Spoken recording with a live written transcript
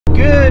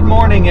Good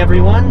morning,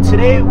 everyone.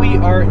 Today we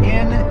are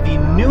in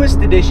the newest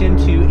addition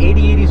to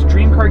 8080's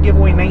Dream Car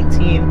Giveaway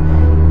 19,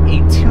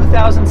 a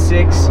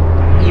 2006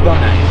 EVO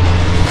 9.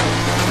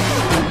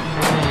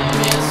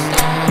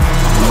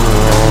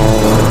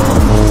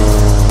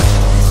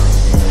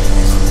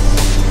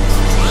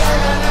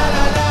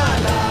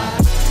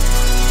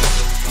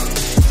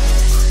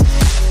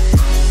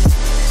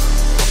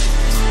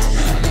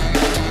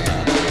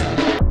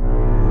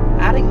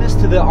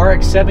 The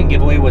RX-7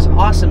 giveaway was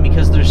awesome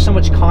because there's so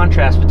much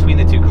contrast between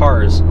the two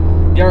cars.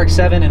 The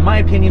RX-7, in my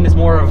opinion, is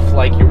more of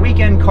like your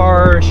weekend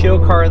car, show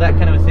car, that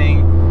kind of a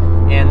thing,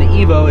 and the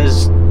EVO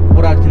is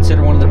what I'd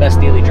consider one of the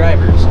best daily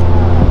drivers.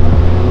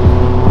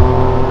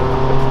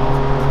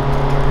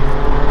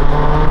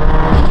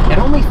 At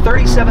only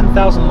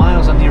 37,000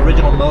 miles on the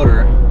original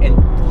motor, and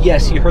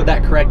yes, you heard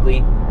that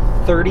correctly,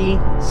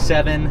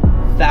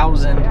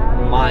 37,000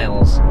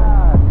 miles,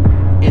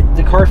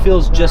 the car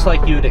feels just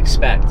like you would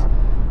expect.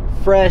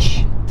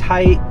 Fresh,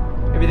 tight,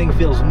 everything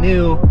feels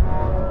new.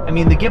 I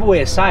mean, the giveaway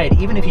aside,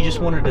 even if you just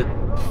wanted to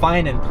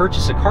find and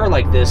purchase a car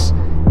like this,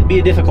 it'd be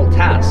a difficult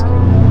task.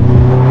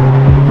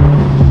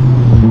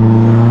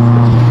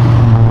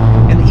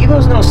 And the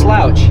EVO's no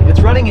slouch. It's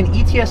running an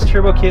ETS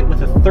turbo kit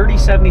with a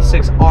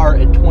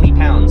 3076R at 20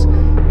 pounds,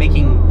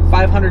 making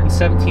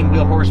 517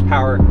 wheel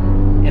horsepower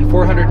and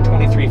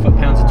 423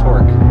 foot-pounds of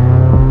torque.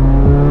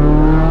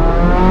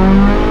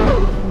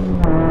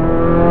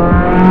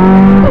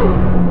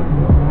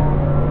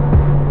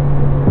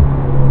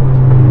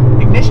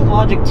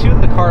 Logic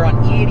tuned the car on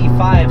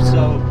E85,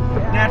 so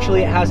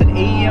naturally it has an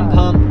AEM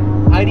pump,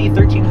 ID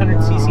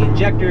 1300cc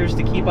injectors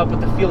to keep up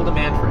with the fuel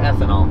demand for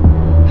ethanol.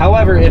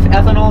 However, if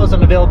ethanol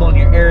isn't available in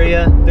your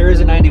area, there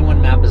is a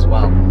 91 map as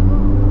well.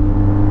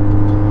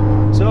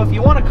 So if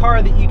you want a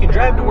car that you can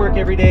drive to work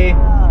every day,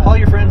 haul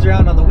your friends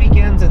around on the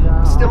weekends, and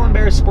still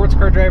embarrass sports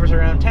car drivers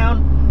around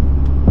town,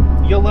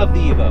 you'll love the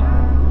EVO.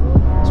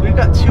 So we've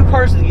got two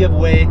cars to give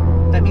away.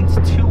 That means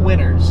two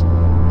winners.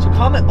 So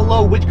comment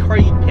below which car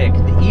you'd pick,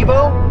 the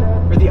EVO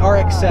or the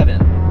RX-7.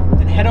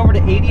 Then head over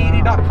to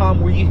 8080.com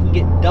where you can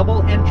get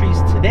double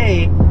entries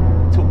today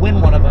to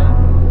win one of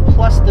them,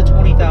 plus the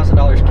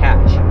 $20,000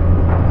 cash.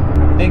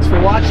 Thanks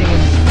for watching,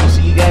 and